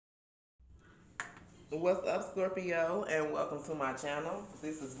What's up, Scorpio, and welcome to my channel.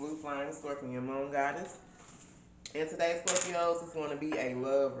 This is Blue Flame Scorpion Moon Goddess. And today, Scorpios, is going to be a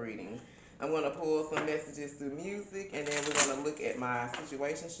love reading. I'm going to pull some messages through music, and then we're going to look at my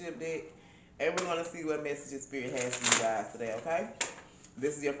situationship deck, and we're going to see what messages Spirit has for you guys today, okay? If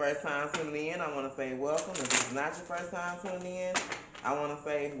this is your first time tuning in, I want to say welcome. If this is not your first time tuning in, I want to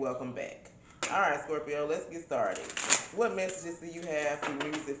say welcome back. All right, Scorpio, let's get started. What messages do you have through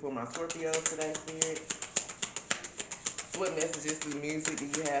music for my Scorpios today, Spirit? What messages through music do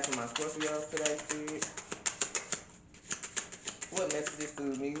you have for my Scorpios today, Spirit? What messages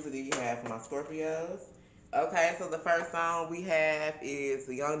through music do you have for my Scorpios? Okay, so the first song we have is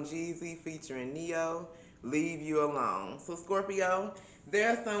Young Jeezy featuring Neo, Leave You Alone. So Scorpio,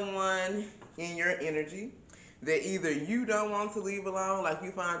 there's someone in your energy that either you don't want to leave alone, like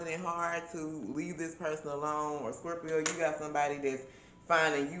you finding it hard to leave this person alone, or Scorpio, you got somebody that's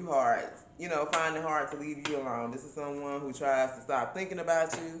finding you hard, finding it hard to leave you alone. This is someone who tries to stop thinking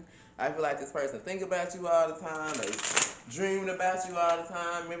about you. I feel like this person think about you all the time. They dreaming about you all the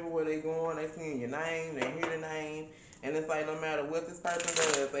time. Remember where they going, they seeing your name, they hear the name, and it's like no matter what this person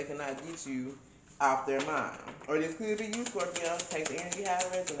does, they cannot get you off their mind. Or this could be you, Scorpio. Take the energy how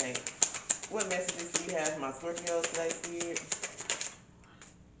it resonates. What messages do you have for my Scorpios today, Spirit?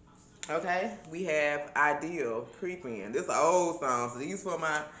 Okay, we have Ideal Creeping. This is an old song, so these for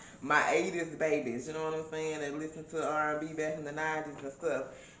my 80s babies, you know what I'm saying, that listen to R&B back in the 90s and stuff.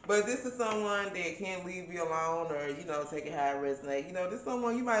 But this is someone that can't leave you alone, or, take it how it resonates. This is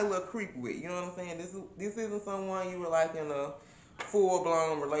someone you might a little creep with, you know what I'm saying? This isn't someone you were like in a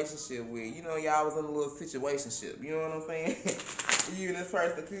full-blown relationship with. Y'all was in a little situationship, you know what I'm saying? You and this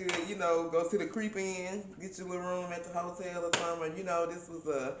person could, go to the creep in, get your little room at the hotel or something. This was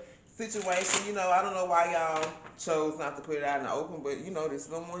a situation. I don't know why y'all chose not to put it out in the open, but this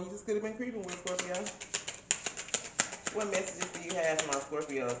is someone you just could have been creeping with, Scorpio. What messages do you have for my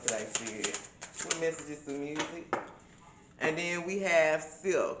Scorpios today, Spirit? What messages to music? And then we have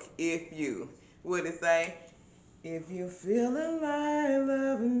Silk, If You. What it say? If you feeling like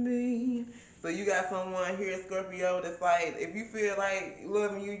loving me. So you got someone here, Scorpio, that's like, if you feel like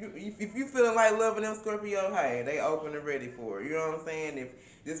loving if you feeling like loving them, Scorpio, hey, they open and ready for it. You know what I'm saying?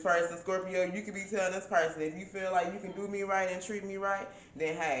 If this person, Scorpio, you could be telling this person, if you feel like you can do me right and treat me right,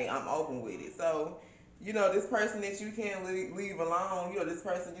 then hey, I'm open with it. So, this person that you can't leave alone, this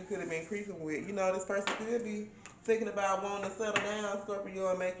person you could have been creeping with, this person could be thinking about wanting to settle down, Scorpio,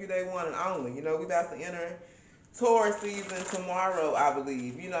 and make you their one and only. We about to enter Taurus season tomorrow, I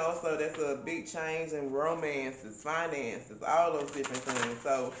believe. So that's a big change in romances, finances, all those different things.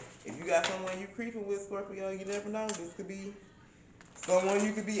 So if you got someone you creeping with, Scorpio, you never know. This could be someone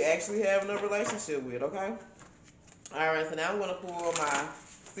you could be actually having a relationship with, okay? All right, so now I'm going to pull my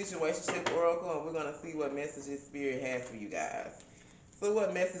situationship oracle, and we're going to see what messages Spirit has for you guys. So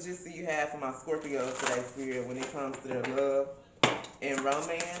what messages do you have for my Scorpios today, Spirit, when it comes to their love and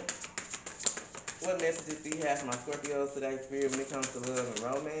romance? What messages do you have for my Scorpios today, Spirit, when it comes to love and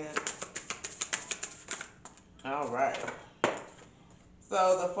romance? All right.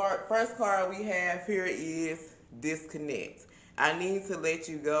 So the first card we have here is disconnect. I need to let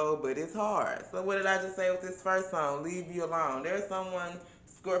you go, but it's hard. So what did I just say with this first song? Leave you alone. There's someone,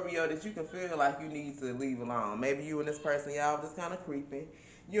 Scorpio, that you can feel like you need to leave alone. Maybe you and this person, y'all just kind of creeping.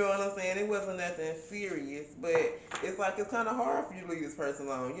 You know what I'm saying? It wasn't nothing serious, but it's like it's kind of hard for you to leave this person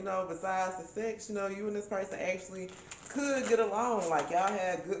alone. Besides the sex, you and this person actually could get along. Like y'all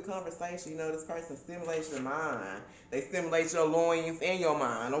had good conversation. This person stimulates your mind. They stimulate your loins and your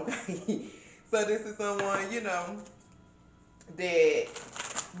mind. Okay. So this is someone that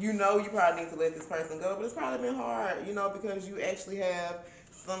you probably need to let this person go, but it's probably been hard. Because you actually have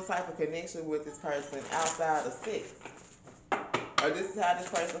some type of connection with this person outside of sex. Or this is how this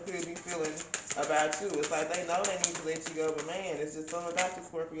person could be feeling about you. It's like they know they need to let you go, but man, it's just something about you,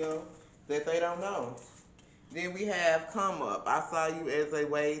 Scorpio, that they don't know. Then we have come up. I saw you as a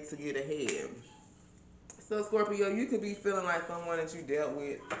way to get ahead. So Scorpio, you could be feeling like someone that you dealt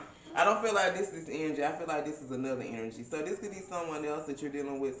with. I don't feel like this is energy. I feel like this is another energy. So this could be someone else that you're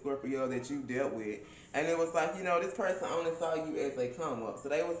dealing with, Scorpio, that you dealt with. And it was like, this person only saw you as a come up. So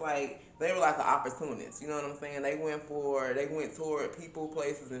they were like an opportunist. You know what I'm saying? They went toward people,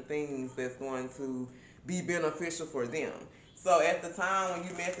 places, and things that's going to be beneficial for them. So at the time when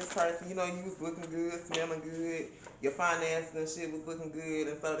you met this person, you was looking good, smelling good, your finances and shit was looking good,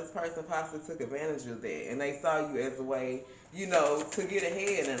 and so this person possibly took advantage of that, and they saw you as a way, to get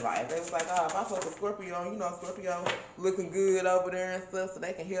ahead in life. They was like, oh, if I fuck a Scorpio, Scorpio looking good over there and stuff, so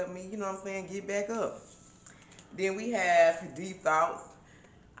they can help me, get back up. Then we have deep thoughts.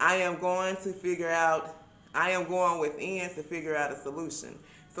 I am going to figure out, I am going within to figure out a solution.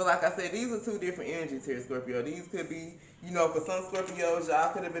 So, like I said, these are two different energies here, Scorpio. These could be, for some Scorpios,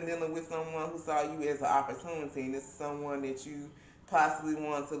 y'all could have been dealing with someone who saw you as an opportunity, and this is someone that you possibly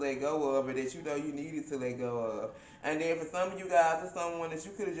want to let go of, or that you needed to let go of. And then for some of you guys, it's someone that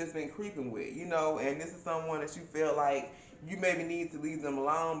you could have just been creeping with, and this is someone that you feel like you maybe need to leave them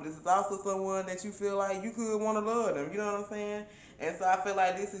alone. But this is also someone that you feel like you could want to love them. You know what I'm saying? And so I feel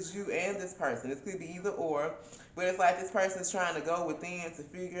like this is you and this person. This could be either or, but it's like this person's trying to go within to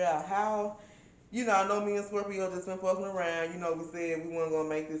figure out how. I know me and Scorpio just been fucking around. We said we weren't gonna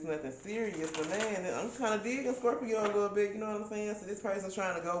make this nothing serious, but man, I'm kind of digging Scorpio a little bit. You know what I'm saying? So this person's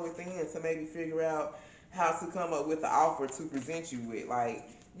trying to go within to maybe figure out how to come up with the offer to present you with. Like,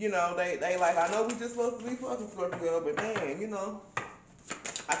 they like, I know we just supposed to be fucking Scorpio, but man,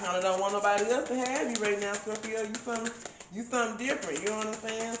 I kind of don't want nobody else to have you right now, Scorpio. You something different. You know what I'm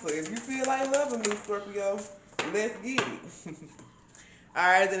saying? So if you feel like loving me, Scorpio, let's get it. All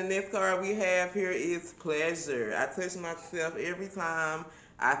right, then the next card we have here is pleasure. I touch myself every time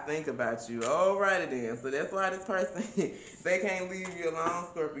I think about you. Alrighty then. So that's why this person, they can't leave you alone,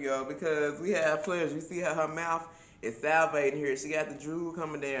 Scorpio, because we have pleasure. You see how her mouth is salivating here. She got the drool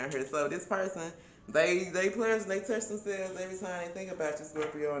coming down here. So this person, they pleasure, they touch themselves every time they think about you,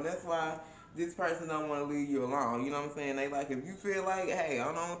 Scorpio, and that's why this person don't want to leave you alone. You know what I'm saying? They like, if you feel like, hey,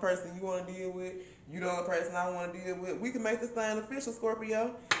 I'm the only person you want to deal with, you the only person I want to deal with, we can make this thing official,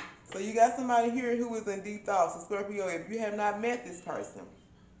 Scorpio. So you got somebody here who is in deep thoughts. So Scorpio, if you have not met this person,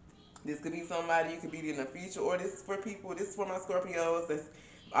 this could be somebody you could be in the future, or this is for people. This is for my Scorpios that's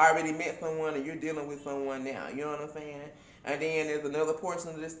already met someone and you're dealing with someone now. You know what I'm saying? And then there's another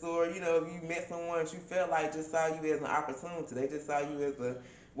portion of this story. If you met someone that you felt like just saw you as an opportunity, they just saw you as a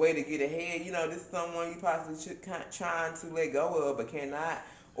way to get ahead. This is someone you possibly should trying to let go of but cannot.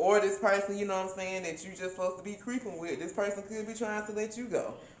 Or this person, what I'm saying, that you just supposed to be creeping with. This person could be trying to let you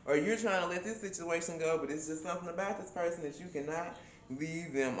go. Or you're trying to let this situation go, but it's just something about this person that you cannot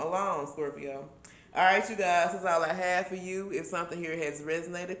leave them alone, Scorpio. All right, you guys, that's all I have for you. If something here has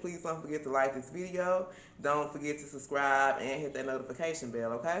resonated, please don't forget to like this video. Don't forget to subscribe and hit that notification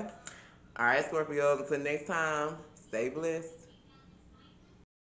bell, okay? All right, Scorpios, until next time, stay blessed.